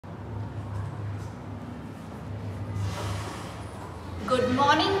Good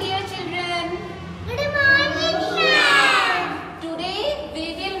morning, dear children. Good morning, ma'am. Today we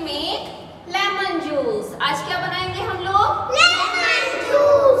will make lemon juice. आज क्या बनाएंगे हम लोग? Lemon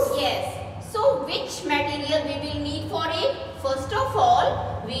juice. Yes. So which material we will need for it? First of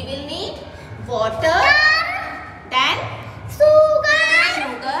all, we will need water, then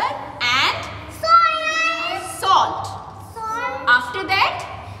Sugar and salt. salt. After that,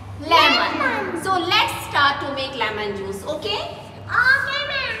 lemon. So let's start to make lemon juice. Okay? Okay,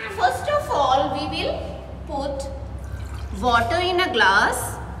 ma'am. First of all, we will put water in a glass,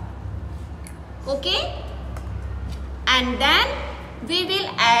 okay, and then we will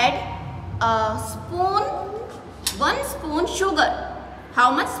add one spoon sugar.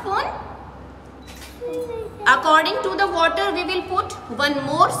 How much spoon? According to the water, we will put one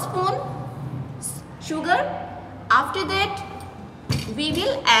more spoon sugar. After that, we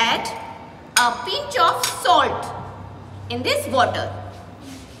will add a pinch of salt in this water.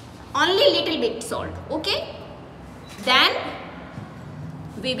 Only little bit salt, okay? Then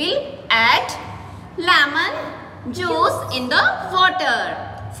we will add lemon juice in the water.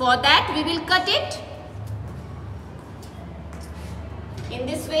 For that we will cut it in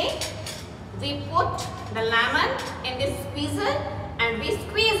this way. We put the lemon in this squeezer and we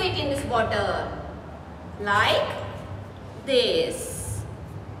squeeze it in this water like this.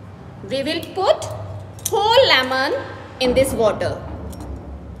 We will put whole lemon in this water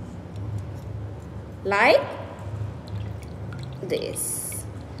like this.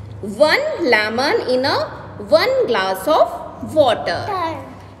 One lemon in a 1 glass of water.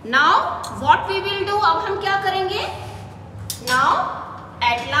 Now what we will do? अब हम क्या करेंगे? Now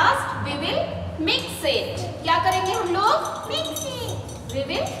at last we will mix it. क्या करेंगे हम लोग? Mix it. We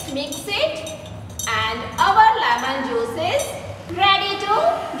will mix it and our lemon juice is ready to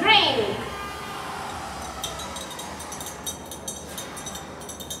drink.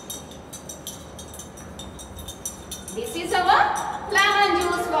 This is our lemon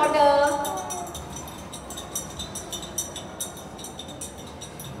juice water.